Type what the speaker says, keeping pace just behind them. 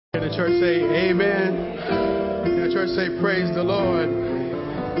Can the church say amen? Can the church say praise the Lord?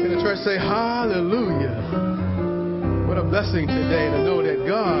 Can the church say hallelujah? What a blessing today to know that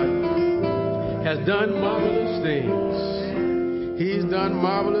God has done marvelous things. He's done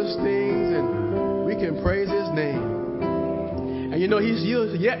marvelous things and we can praise His name. And you know He's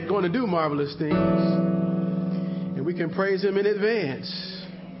yet going to do marvelous things. And we can praise Him in advance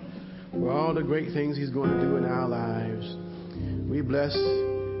for all the great things He's going to do in our lives. We bless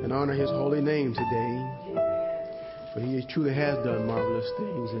and honor His holy name today. For He truly has done marvelous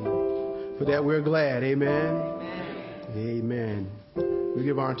things. And for that we're glad. Amen. Amen. We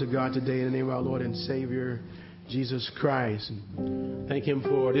give honor to God today in the name of our Lord and Savior, Jesus Christ. And thank Him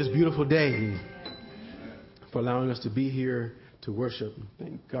for this beautiful day, for allowing us to be here to worship.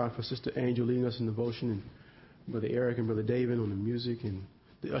 Thank God for Sister Angel leading us in devotion, and Brother Eric and Brother David on the music, and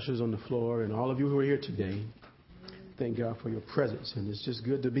the ushers on the floor, and all of you who are here today. Thank God for your presence, and it's just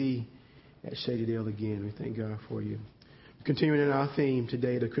good to be at Shady Dale again. We thank God for you. Continuing in our theme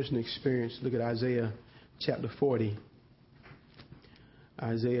today, the Christian experience, look at Isaiah chapter 40.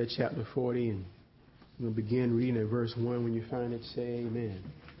 Isaiah chapter 40, and we'll begin reading at verse 1. When you find it, say amen.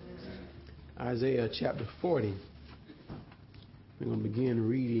 Isaiah chapter 40. We're going to begin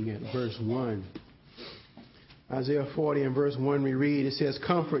reading at verse 1. Isaiah 40 and verse 1 we read, it says,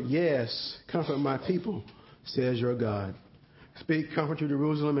 "Comfort, yes, comfort my people, says your God. Speak comfort to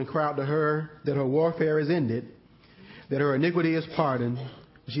Jerusalem and cry out to her that her warfare is ended, that her iniquity is pardoned.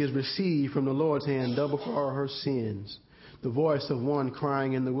 She has received from the Lord's hand double for her sins. The voice of one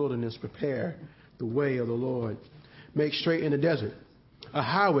crying in the wilderness, prepare the way of the Lord. Make straight in the desert a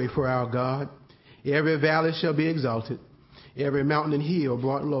highway for our God. Every valley shall be exalted, every mountain and hill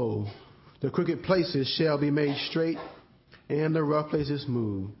brought low. The crooked places shall be made straight, and the rough places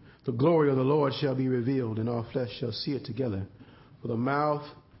smooth. The glory of the Lord shall be revealed, and all flesh shall see it together. For the mouth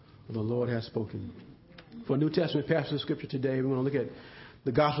of the Lord has spoken." For a New Testament passage of Scripture today, we're going to look at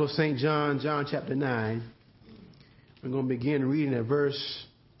the Gospel of St. John, John chapter 9. We're going to begin reading at verse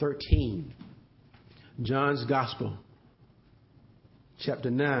 13. John's Gospel,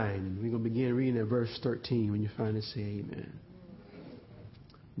 chapter 9. We're going to begin reading at verse 13. When you find it, say amen.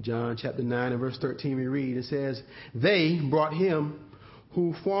 John chapter 9 and verse 13 we read, it says, "They brought him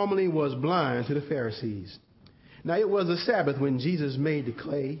who formerly was blind to the Pharisees. Now it was the Sabbath when Jesus made the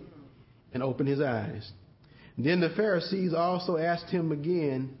clay and opened his eyes. Then the Pharisees also asked him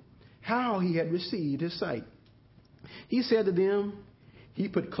again how he had received his sight. He said to them, He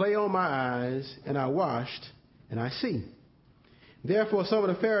put clay on my eyes, and I washed, and I see. Therefore some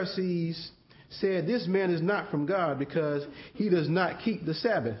of the Pharisees said, This man is not from God, because he does not keep the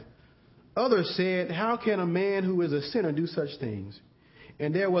Sabbath. Others said, How can a man who is a sinner do such things?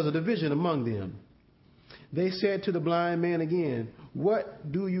 And there was a division among them. They said to the blind man again,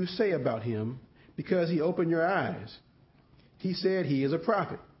 What do you say about him, because he opened your eyes? He said, He is a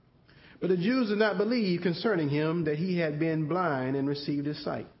prophet. But the Jews did not believe concerning him that he had been blind and received his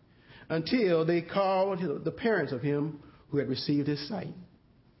sight, until they called the parents of him who had received his sight.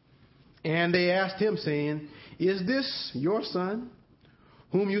 And they asked him, saying, Is this your son,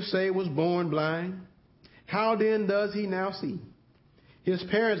 whom you say was born blind? How then does he now see? His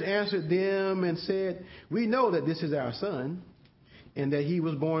parents answered them and said, We know that this is our son, and that he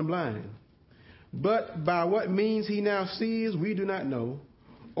was born blind. But by what means he now sees, we do not know,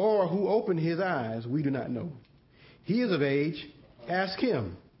 or who opened his eyes, we do not know. He is of age, ask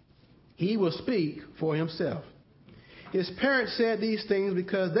him. He will speak for himself. His parents said these things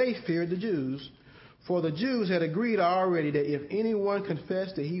because they feared the Jews, for the Jews had agreed already that if anyone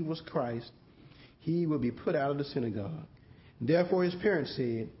confessed that he was Christ, he would be put out of the synagogue. Therefore his parents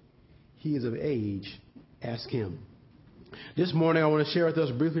said, He is of age, ask him. This morning I want to share with us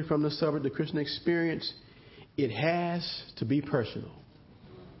briefly from the subject, the Christian experience. It has to be personal.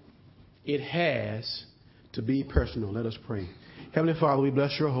 It has to be personal. Let us pray. Heavenly Father, we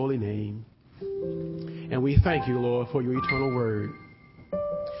bless your holy name. And we thank you, Lord, for your eternal word.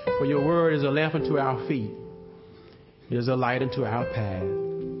 For your word is a lamp unto our feet. It is a light unto our path.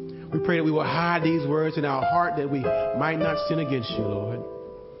 We pray that we will hide these words in our heart, that we might not sin against you, Lord.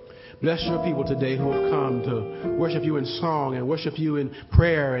 Bless your people today who have come to worship you in song and worship you in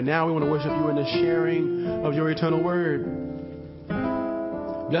prayer. And now we want to worship you in the sharing of your eternal word.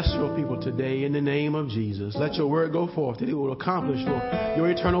 Bless your people today in the name of Jesus. Let your word go forth, that it will accomplish your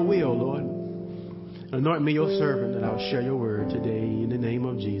eternal will, Lord. Anoint me, your servant, that I'll share your word today in the name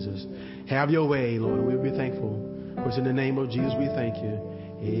of Jesus. Have your way, Lord. We'll be thankful. For it's in the name of Jesus we thank you.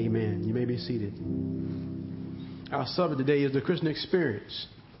 Amen. You may be seated. Our subject today is the Christian experience.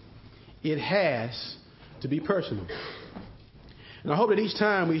 It has to be personal. And I hope that each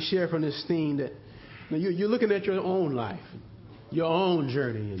time we share from this theme that you're looking at your own life, your own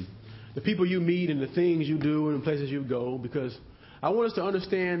journey, and the people you meet and the things you do and the places you go, because I want us to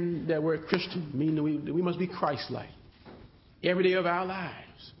understand that we're Christian, meaning that we must be Christ-like every day of our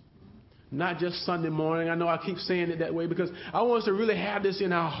lives, not just Sunday morning. I know I keep saying it that way because I want us to really have this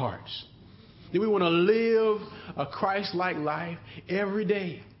in our hearts, that we want to live a Christ-like life every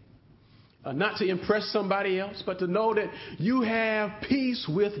day. Not to impress somebody else, but to know that you have peace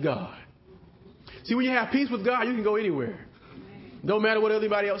with God. See, when you have peace with God, you can go anywhere. No matter what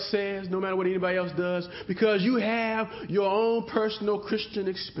anybody else says, no matter what anybody else does, because you have your own personal Christian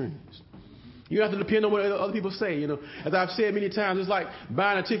experience. You don't have to depend on what other people say. You know, as I've said many times, it's like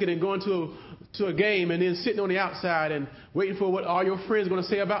buying a ticket and going to a game and then sitting on the outside and waiting for what all your friends are going to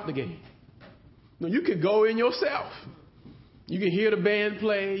say about the game. No, you can go in yourself. You can hear the band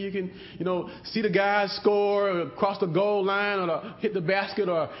play. You can, see the guys score or cross the goal line or hit the basket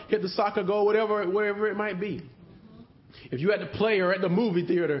or hit the soccer goal, whatever it might be. If you're at the play or at the movie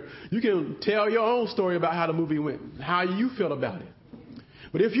theater, you can tell your own story about how the movie went, how you feel about it.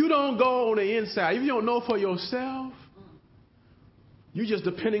 But if you don't go on the inside, if you don't know for yourself, you're just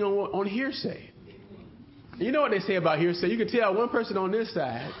depending on hearsay. And you know what they say about hearsay? You can tell one person on this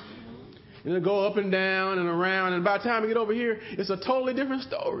side, and it'll go up and down and around, and by the time you get over here, it's a totally different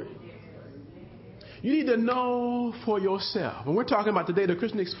story. You need to know for yourself. When we're talking about today the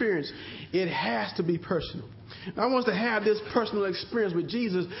Christian experience, it has to be personal. I want us to have this personal experience with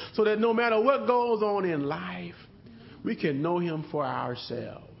Jesus so that no matter what goes on in life, we can know him for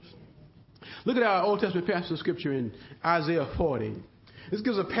ourselves. Look at our Old Testament passage of Scripture in Isaiah 40. This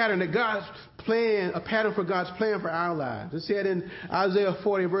gives a pattern that God's plan, a pattern for God's plan for our lives. It said in Isaiah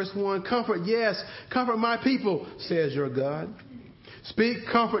 40, verse 1, "Comfort, yes, comfort my people, says your God. Speak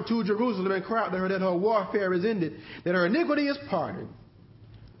comfort to Jerusalem and cry out to her that her warfare is ended, that her iniquity is pardoned.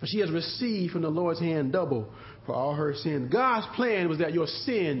 For she has received from the Lord's hand double for all her sins." God's plan was that your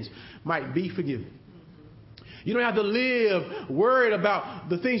sins might be forgiven. You don't have to live worried about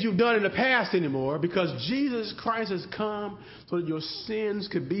the things you've done in the past anymore, because Jesus Christ has come so that your sins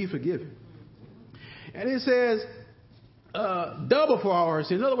could be forgiven. And it says double for all our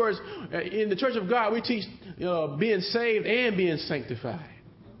sins. In other words, in the Church of God, we teach being saved and being sanctified.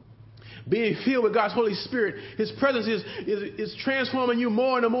 Being filled with God's Holy Spirit. His presence is transforming you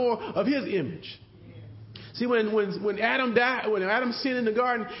more and more of his image. See, when Adam died, when Adam sinned in the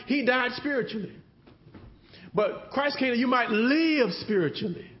garden, he died spiritually. But Christ came that you might live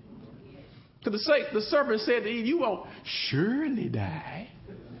spiritually. Because the serpent said to Eve, "You won't surely die."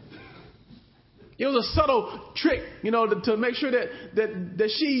 It was a subtle trick, to make sure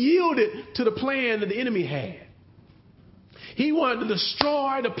that she yielded to the plan that the enemy had. He wanted to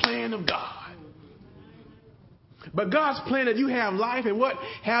destroy the plan of God. But God's plan that you have life and what?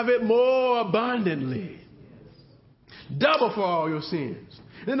 Have it more abundantly. Double for all your sins.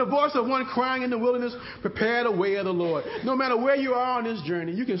 Then the voice of one crying in the wilderness, "Prepare the way of the Lord." No matter where you are on this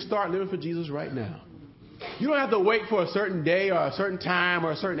journey, you can start living for Jesus right now. You don't have to wait for a certain day or a certain time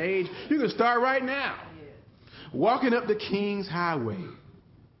or a certain age. You can start right now. Walking up the King's highway.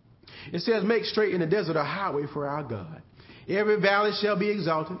 It says, "Make straight in the desert a highway for our God. Every valley shall be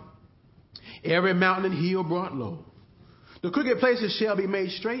exalted, every mountain and hill brought low. The crooked places shall be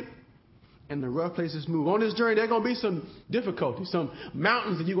made straight, and the rough places smooth." On this journey, there are going to be some difficulties, some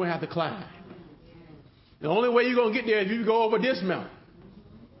mountains that you're going to have to climb. The only way you're going to get there is if you go over this mountain.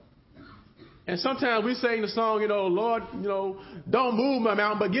 And sometimes we sing the song, "Lord, don't move my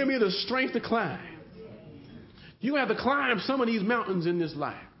mountain, but give me the strength to climb." You're going to have to climb some of these mountains in this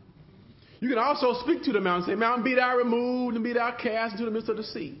life. You can also speak to the mountain, say, "Mountain, be thou removed and be thou cast into the midst of the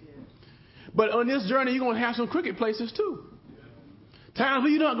sea." But on this journey, you're going to have some crooked places too. Times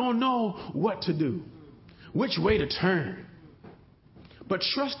where you're not going to know what to do, which way to turn. But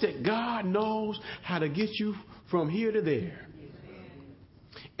trust that God knows how to get you from here to there.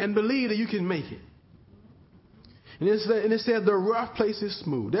 And believe that you can make it. And it said the rough place is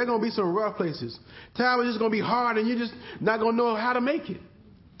smooth. There are going to be some rough places. Times it's going to be hard and you're just not going to know how to make it.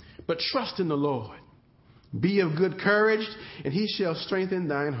 But trust in the Lord. Be of good courage, and he shall strengthen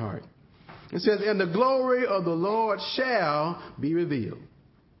thine heart. It says, "And the glory of the Lord shall be revealed,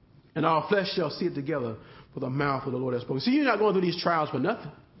 and all flesh shall see it together, for the mouth of the Lord has spoken." See, you're not going through these trials for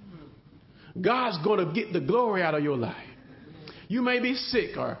nothing. God's going to get the glory out of your life. You may be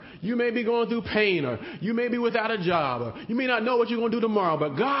sick, or you may be going through pain, or you may be without a job, or you may not know what you're going to do tomorrow,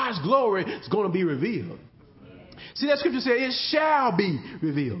 but God's glory is going to be revealed. See, that scripture says it shall be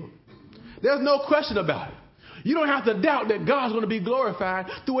revealed. There's no question about it. You don't have to doubt that God's going to be glorified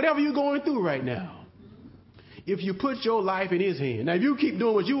through whatever you're going through right now. if you put your life in his hand. Now, if you keep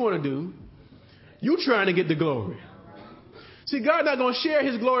doing what you want to do, you're trying to get the glory. See, God's not going to share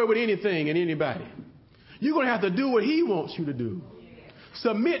his glory with anything and anybody. You're going to have to do what he wants you to do.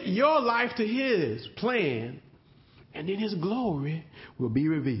 Submit your life to his plan, and then his glory will be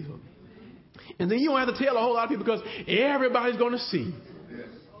revealed. And then you don't have to tell a whole lot of people, because everybody's going to see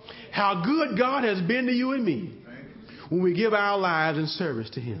how good God has been to you and me when we give our lives in service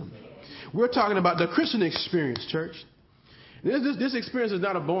to him. We're talking about the Christian experience, church. This experience is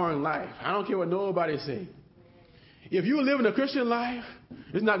not a boring life. I don't care what nobody says. If you're living a Christian life,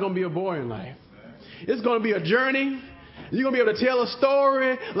 it's not going to be a boring life. It's going to be a journey. You're going to be able to tell a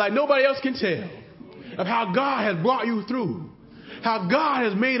story like nobody else can tell of how God has brought you through, how God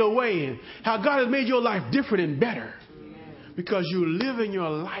has made a way, and how God has made your life different and better because you're living your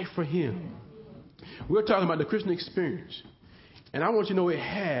life for him. We're talking about the Christian experience. And I want you to know it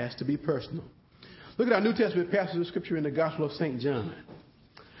has to be personal. Look at our New Testament passage of Scripture in the Gospel of St. John.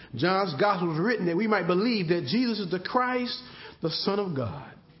 John's Gospel was written that we might believe that Jesus is the Christ, the Son of God.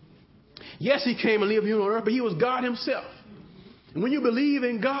 Yes, he came and lived here on earth, but he was God himself. And when you believe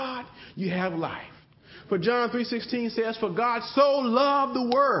in God, you have life. For John 3:16 says, for God so loved the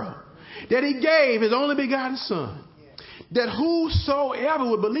world that he gave his only begotten Son, that whosoever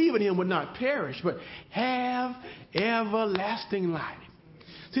would believe in him would not perish, but have everlasting life.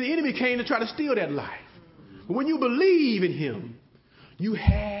 See, the enemy came to try to steal that life. But when you believe in him, you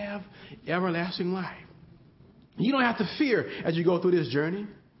have everlasting life. You don't have to fear as you go through this journey.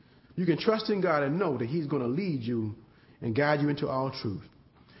 You can trust in God and know that he's going to lead you and guide you into all truth.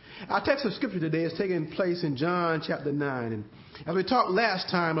 Our text of Scripture today is taking place in John chapter 9. And as we talked last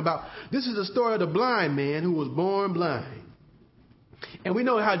time about, this is the story of the blind man who was born blind. And we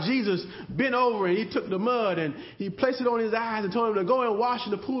know how Jesus bent over and he took the mud and he placed it on his eyes and told him to go and wash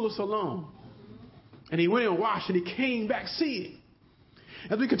in the pool of Siloam. And he went and washed and he came back seeing.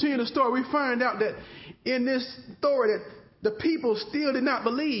 As we continue the story, we find out that in this story that the people still did not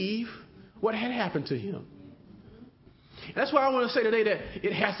believe what had happened to him. And that's why I want to say today that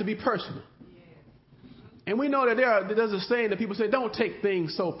it has to be personal. And we know that there's a saying that people say, don't take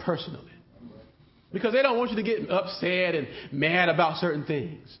things so personally. Because they don't want you to get upset and mad about certain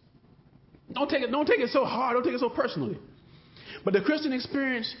things. Don't take it so hard. Don't take it so personally. But the Christian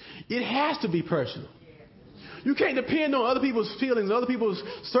experience, it has to be personal. You can't depend on other people's feelings, other people's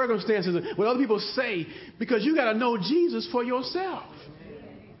circumstances, what other people say, because you got to know Jesus for yourself.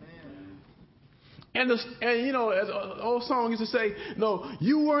 And you know, as an old song used to say, no,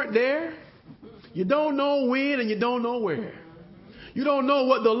 you weren't there. You don't know when and you don't know where. You don't know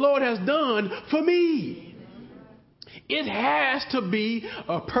what the Lord has done for me. It has to be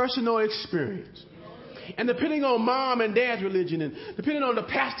a personal experience. And depending on mom and dad's religion and depending on the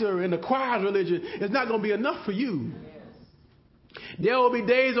pastor and the choir's religion, it's not going to be enough for you. There will be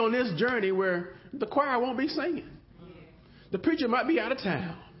days on this journey where the choir won't be singing. The preacher might be out of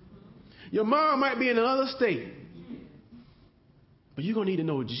town. Your mom might be in another state. But you're going to need to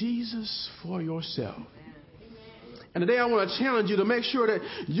know Jesus for yourself. And today I want to challenge you to make sure that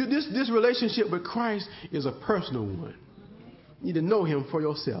this relationship with Christ is a personal one. You need to know him for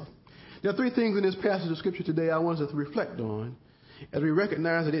yourself. There are three things in this passage of Scripture today I want us to reflect on as we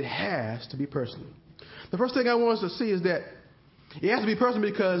recognize that it has to be personal. The first thing I want us to see is that it has to be personal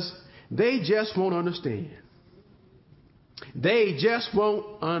because they just won't understand. They just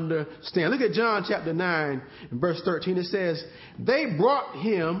won't understand. Look at John chapter 9 and verse 13. It says, they brought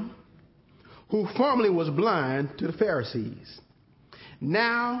him who formerly was blind to the Pharisees.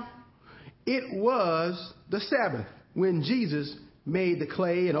 Now it was the Sabbath when Jesus made the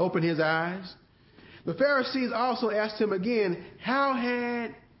clay and opened his eyes. The Pharisees also asked him again, how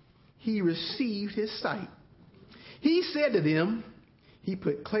had he received his sight? He said to them, he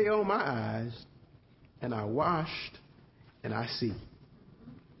put clay on my eyes and I washed and I see.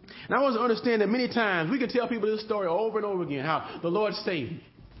 And I want to understand that many times we can tell people this story over and over again, how the Lord saved me,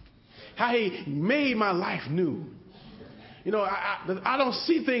 how he made my life new. You know, I don't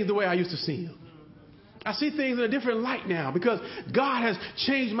see things the way I used to see them. I see things in a different light now because God has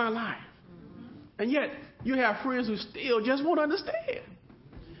changed my life. And yet you have friends who still just won't understand.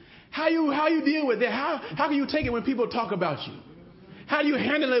 How you deal with that? How can you take it when people talk about you? How do you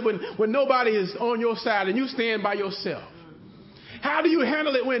handle it when nobody is on your side and you stand by yourself? How do you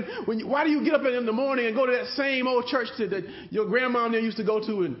handle it why do you get up in the morning and go to that same old church that your grandma and them used to go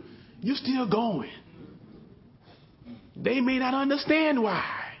to and you're still going? They may not understand why.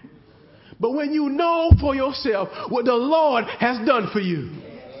 But when you know for yourself what the Lord has done for you,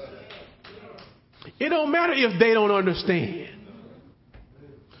 it don't matter if they don't understand.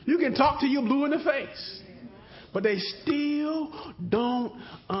 You can talk to you blue in the face. but they still don't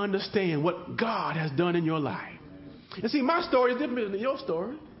understand what God has done in your life. And see, my story is different than your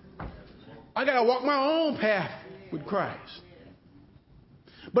story. I got to walk my own path with Christ.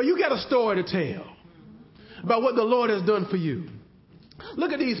 But you got a story to tell about what the Lord has done for you.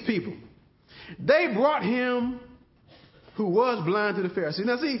 Look at these people. They brought him who was blind to the Pharisees.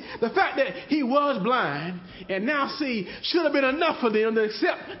 Now see, the fact that he was blind and now see should have been enough for them to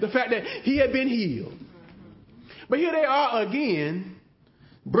accept the fact that he had been healed. But here they are again,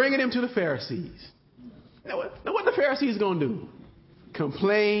 bringing him to the Pharisees. Now what the Pharisees going to do?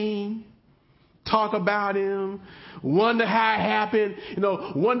 Complain, talk about him, wonder how it happened,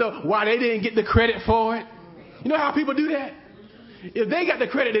 wonder why they didn't get the credit for it. You know how people do that? If they got the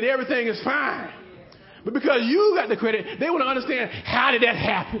credit, then everything is fine. But because you got the credit, they want to understand, how did that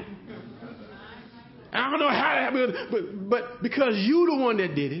happen? I don't know how that happened, but because you the one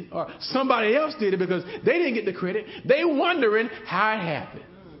that did it, or somebody else did it because they didn't get the credit, they wondering how it happened.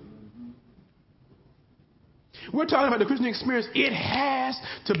 We're talking about the Christian experience. It has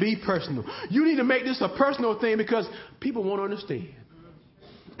to be personal. You need to make this a personal thing because people won't understand.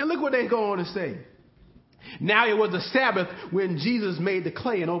 And look what they go on to say. Now it was the Sabbath when Jesus made the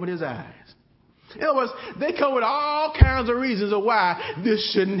clay and opened his eyes. In other words, they come with all kinds of reasons of why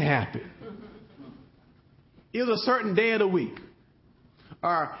this shouldn't happen. It was a certain day of the week.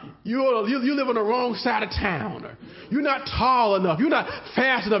 Or you live on the wrong side of town. Or you're not tall enough. You're not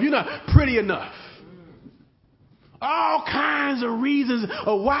fast enough. You're not pretty enough. All kinds of reasons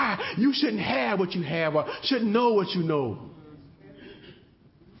of why you shouldn't have what you have or shouldn't know what you know.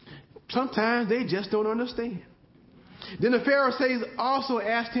 Sometimes they just don't understand. Then the Pharisees also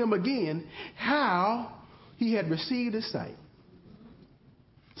asked him again how he had received his sight.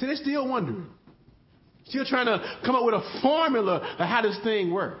 See, they're still wondering. Still trying to come up with a formula of how this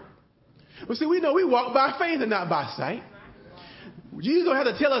thing works. But see, we know we walk by faith and not by sight. Jesus don't have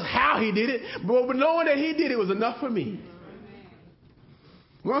to tell us how he did it, but knowing that he did it was enough for me.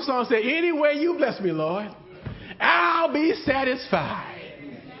 One song said, any way you bless me, Lord, I'll be satisfied.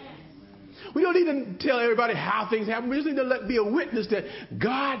 We don't need to tell everybody how things happen. We just need to be a witness that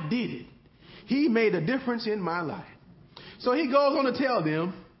God did it. He made a difference in my life. So he goes on to tell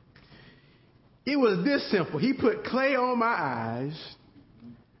them, it was this simple. He put clay on my eyes.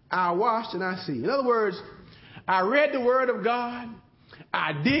 I washed and I see. In other words, I read the word of God.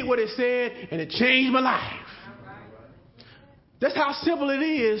 I did what it said and it changed my life. That's how simple it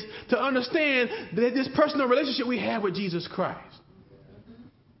is to understand that this personal relationship we have with Jesus Christ.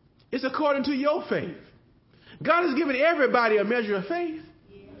 It's according to your faith. God has given everybody a measure of faith.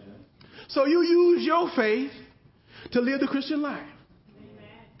 So you use your faith to live the Christian life.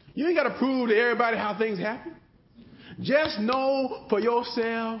 You ain't got to prove to everybody how things happen. Just know for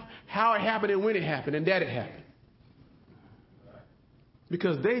yourself how it happened and when it happened and that it happened.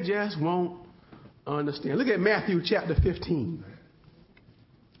 Because they just won't understand. Look at Matthew chapter 15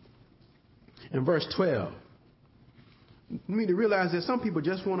 and verse 12. You need to realize that some people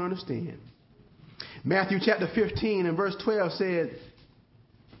just won't understand. Matthew chapter 15 and verse 12 said,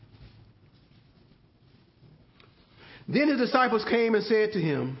 then his disciples came and said to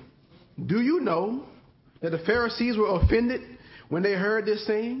him, do you know that the Pharisees were offended when they heard this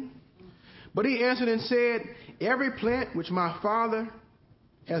saying? But he answered and said, every plant which my Father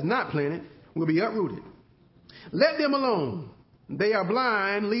has not planted will be uprooted. Let them alone. They are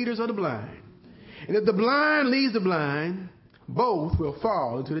blind leaders of the blind. And if the blind leads the blind, both will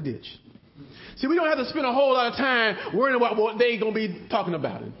fall into the ditch. See, we don't have to spend a whole lot of time worrying about what they're going to be talking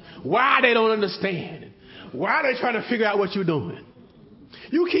about and why they don't understand and why they're trying to figure out what you're doing.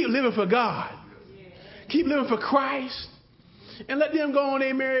 You keep living for God. Keep living for Christ and let them go on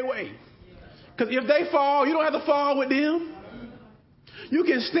their merry way. Because if they fall, you don't have to fall with them. You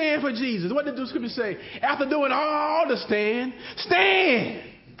can stand for Jesus. What did the scripture say? After doing all to stand, stand.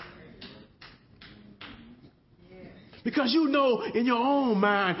 Because you know in your own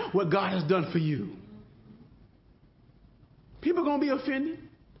mind what God has done for you. People are going to be offended.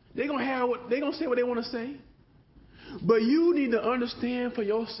 They're going to say what they want to say. But you need to understand for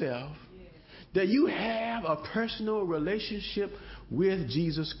yourself that you have a personal relationship with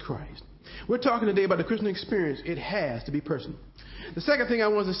Jesus Christ. We're talking today about the Christian experience. It has to be personal. The second thing I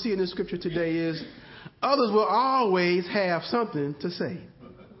want to see in this scripture today is others will always have something to say.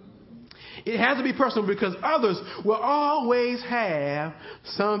 It has to be personal because others will always have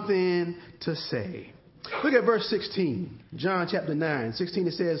something to say. Look at verse 16, John chapter 9, 16.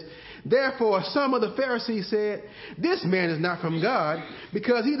 It says, therefore some of the Pharisees said, this man is not from God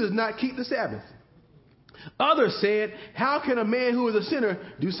because he does not keep the Sabbath. Others said, how can a man who is a sinner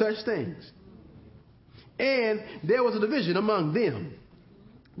do such things? And there was a division among them.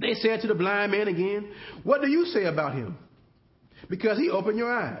 They said to the blind man again, "What do you say about him? Because he opened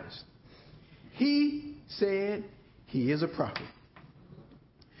your eyes." He said, "He is a prophet."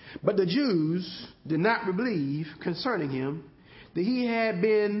 But the Jews did not believe concerning him that he had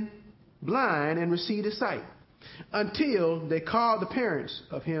been blind and received his sight, until they called the parents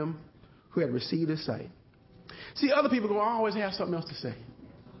of him who had received his sight. See, other people are going to always have something else to say.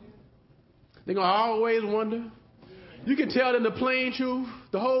 They're going to always wonder. You can tell them the plain truth,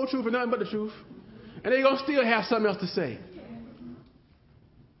 the whole truth, and nothing but the truth, and they're going to still have something else to say.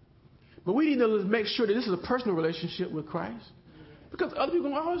 But we need to make sure that this is a personal relationship with Christ, because other people are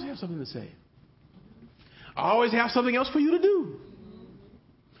going to always have something to say. Always have something else for you to do.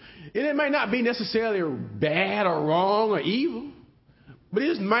 And it might not be necessarily bad or wrong or evil, but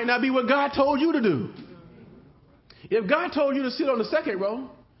it might not be what God told you to do. If God told you to sit on the second row,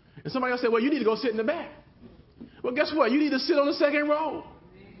 and somebody else said, "Well, you need to go sit in the back." Well, guess what? You need to sit on the second row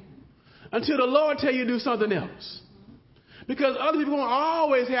until the Lord tell you to do something else. Because other people are going to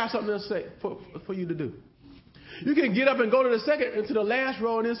always have something to say for you to do. You can get up and go to the last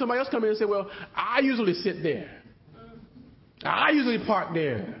row, and then somebody else come in and say, "Well, I usually sit there. I usually park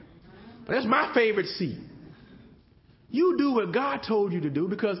there. That's my favorite seat." You do what God told you to do,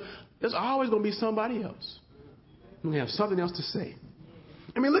 because there's always going to be somebody else who have something else to say.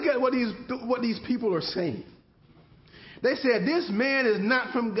 I mean, look at what these people are saying. They said, "This man is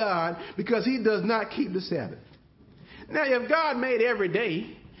not from God because he does not keep the Sabbath." Now, if God made every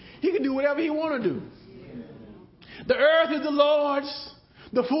day, he can do whatever he want to do. The earth is the Lord's,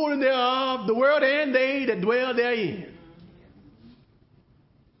 the fullness thereof, the world and they that dwell therein.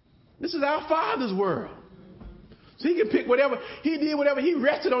 This is our Father's world. So he can pick whatever. He did whatever. He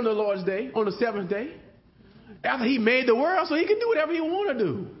rested on the Lord's day, on the seventh day, after he made the world, so he can do whatever he want to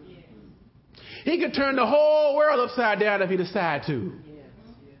do. He could turn the whole world upside down if he decided to.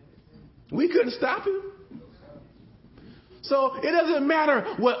 We couldn't stop him. So it doesn't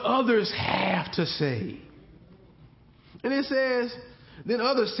matter what others have to say. And it says, then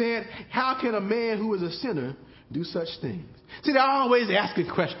others said, "How can a man who is a sinner do such things?" See, they're always asking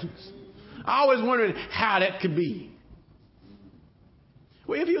questions. I always wondering how that could be.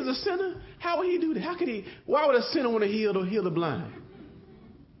 Well, if he was a sinner, how would he do that? Why would a sinner want to heal the blind?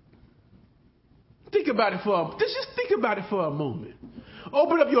 Just think about it for a moment.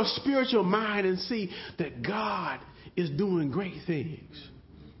 Open up your spiritual mind and see that God is doing great things.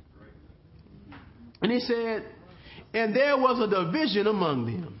 And he said, and there was a division among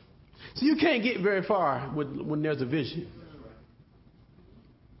them. So you can't get very far when there's a division.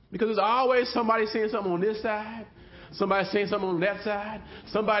 Because there's always somebody saying something on this side, somebody saying something on that side,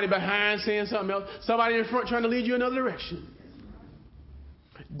 somebody behind saying something else, somebody in front trying to lead you in another direction.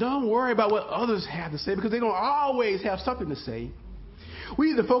 Don't worry about what others have to say, because they're going to always have something to say. We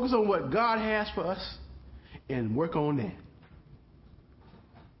need to focus on what God has for us and work on that.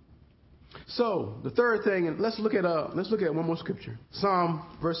 So the third thing, and let's look at one more scripture. Psalm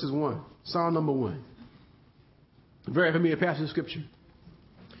number 1. A very familiar passage of scripture.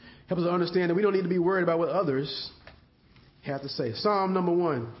 Helps us understand that we don't need to be worried about what others have to say. Psalm number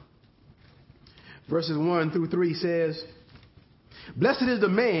 1, verses 1 through 3 says, "Blessed is the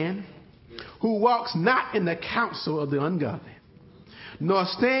man who walks not in the counsel of the ungodly, nor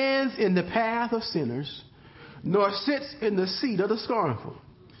stands in the path of sinners, nor sits in the seat of the scornful.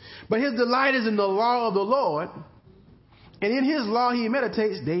 But his delight is in the law of the Lord, and in his law he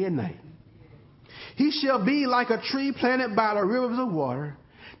meditates day and night. He shall be like a tree planted by the rivers of water,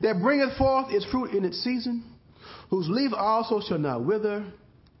 that bringeth forth its fruit in its season, whose leaf also shall not wither,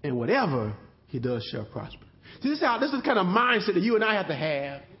 and whatever he does shall prosper." See, this is the kind of mindset that you and I have to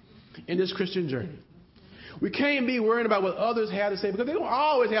have in this Christian journey. We can't be worried about what others have to say, because they're going to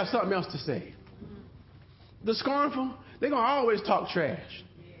always have something else to say. The scornful, they're going to always talk trash.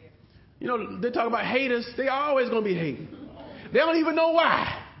 You know, they talk about haters. They're always going to be hating. They don't even know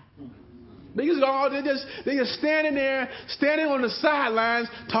why. They're just standing on the sidelines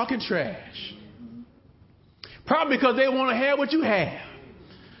talking trash. Probably because they want to have what you have.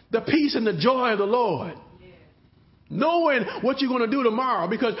 The peace and the joy of the Lord. Knowing what you're going to do tomorrow,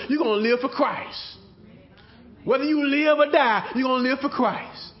 because you're going to live for Christ. Whether you live or die, you're going to live for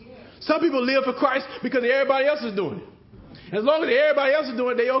Christ. Some people live for Christ because everybody else is doing it. As long as everybody else is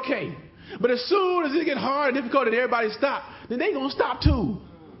doing it, they're okay. But as soon as it gets hard and difficult and everybody stop, then they're going to stop too.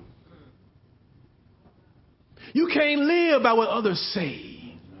 You can't live by what others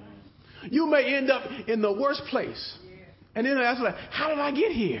say. You may end up in the worst place. And then that's like, how did I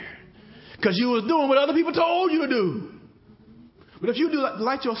get here? Because you was doing what other people told you to do. But if you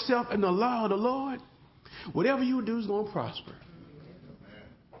delight yourself in the law of the Lord, Whatever you do is going to prosper.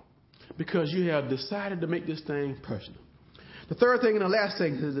 Because you have decided to make this thing personal. The third thing and the last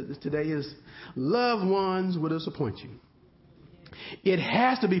thing today is loved ones will disappoint you. It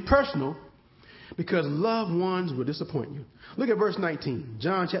has to be personal because loved ones will disappoint you. Look at verse 19.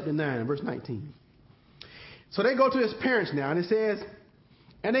 John chapter 9 and verse 19. So they go to his parents now, and it says,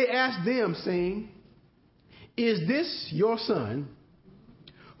 and they ask them, saying, is this your son,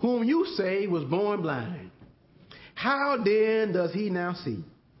 whom you say was born blind? How then does he now see?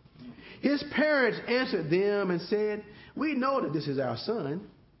 His parents answered them and said, we know that this is our son,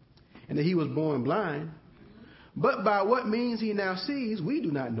 and that he was born blind. But by what means he now sees, we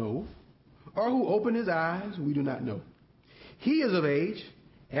do not know. Or who opened his eyes, we do not know. He is of age.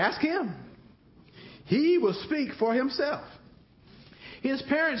 Ask him. He will speak for himself. His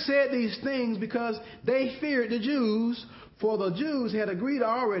parents said these things because they feared the Jews, for the Jews had agreed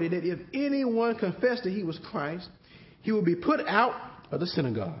already that if anyone confessed that he was Christ, he would be put out of the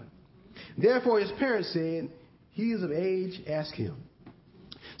synagogue. Therefore his parents said, he is of age, ask him.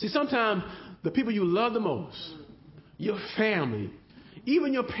 See, sometimes the people you love the most, your family,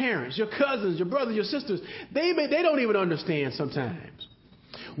 even your parents, your cousins, your brothers, your sisters, they don't even understand sometimes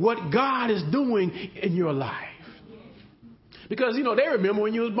what God is doing in your life. Because, they remember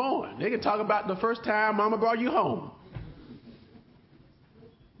when you was born. They can talk about the first time mama brought you home.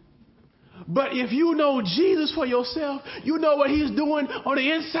 But if you know Jesus for yourself, you know what he's doing on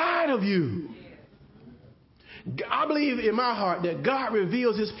the inside of you. I believe in my heart that God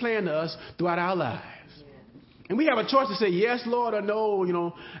reveals his plan to us throughout our lives. And we have a choice to say yes, Lord, or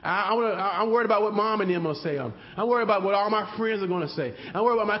no. I'm worried about what mom and them will say. I'm worried about what all my friends are going to say. I'm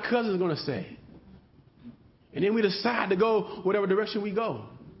worried about what my cousins are going to say. And then we decide to go whatever direction we go.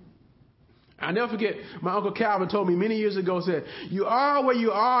 I'll never forget, my Uncle Calvin told me many years ago, said, you are where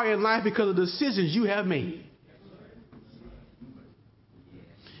you are in life because of the decisions you have made.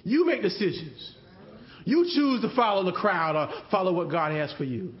 You make decisions. You choose to follow the crowd or follow what God has for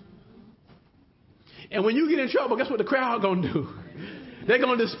you. And when you get in trouble, guess what the crowd going to do? They're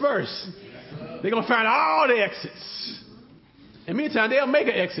going to disperse. They're going to find all the exits. And many times they'll make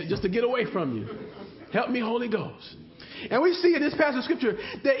an exit just to get away from you. Help me, Holy Ghost. And we see in this passage of scripture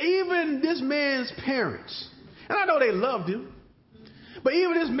that even this man's parents, and I know they loved him, but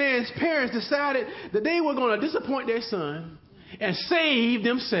even this man's parents decided that they were going to disappoint their son and save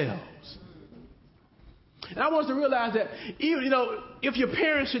themselves. And I want us to realize that even, if your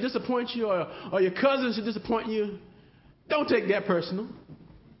parents should disappoint you or your cousins should disappoint you, don't take that personal.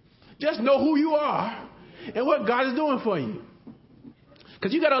 Just know who you are and what God is doing for you.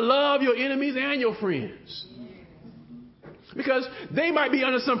 Because you got to love your enemies and your friends. Because they might be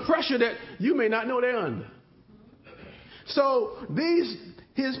under some pressure that you may not know they're under. So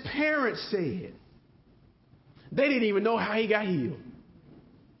his parents said, they didn't even know how he got healed.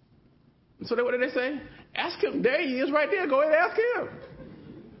 So what did they say? Ask him. There he is right there. Go ahead and ask him.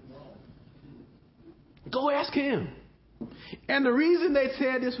 Go ask him. And the reason they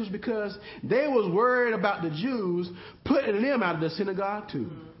said this was because they was worried about the Jews putting them out of the synagogue too.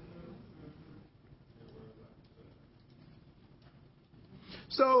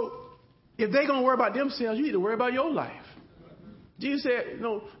 So if they're going to worry about themselves, you need to worry about your life. Jesus said,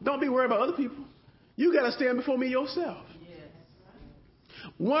 don't be worried about other people. You got to stand before me yourself.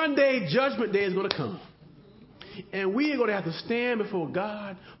 One day, judgment day is going to come. And we are going to have to stand before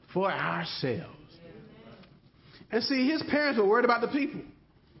God for ourselves. And see, his parents were worried about the people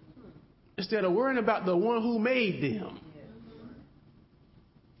instead of worrying about the one who made them.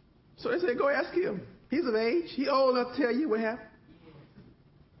 So they said, go ask him. He's of age. He's old enough to tell you what happened.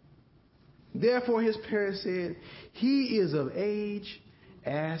 Therefore, his parents said, he is of age.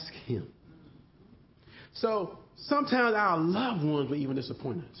 Ask him. So sometimes our loved ones will even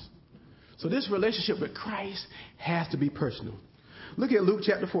disappoint us. So this relationship with Christ has to be personal. Look at Luke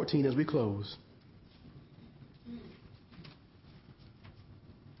chapter 14 as we close.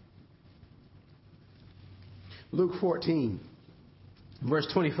 Luke 14, verse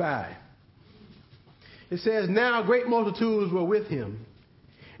 25. It says, now great multitudes were with him.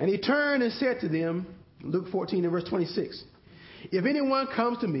 And he turned and said to them, Luke 14 and verse 26, if anyone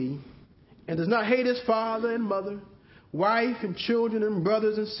comes to me and does not hate his father and mother, wife and children and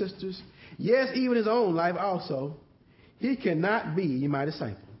brothers and sisters, yes, even his own life also, he cannot be my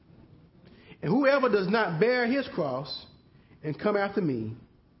disciple. And whoever does not bear his cross and come after me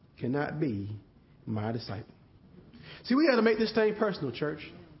cannot be my disciple. See, we got to make this thing personal, church.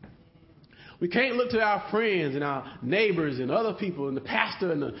 We can't look to our friends and our neighbors and other people and the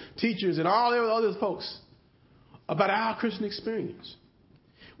pastor and the teachers and all the other folks about our Christian experience.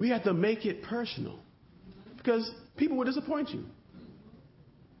 We have to make it personal. Because people will disappoint you.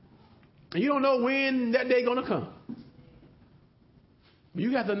 And you don't know when that day going to come.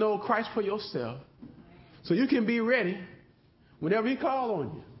 You have to know Christ for yourself so you can be ready whenever he calls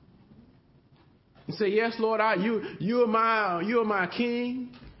on you. And say, yes, Lord, you are my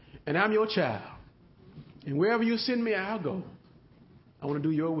king and I'm your child. And wherever you send me, I'll go. I want to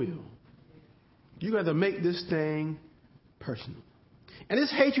do your will. You got to make this thing personal. And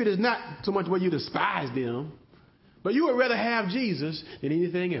this hatred is not so much where you despise them, but you would rather have Jesus than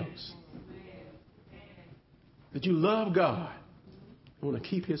anything else. That you love God and want to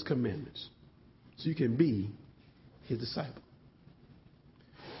keep his commandments so you can be his disciple.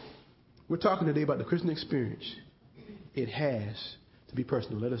 We're talking today about the Christian experience. It has to be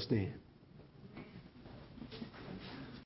personal. Let us stand.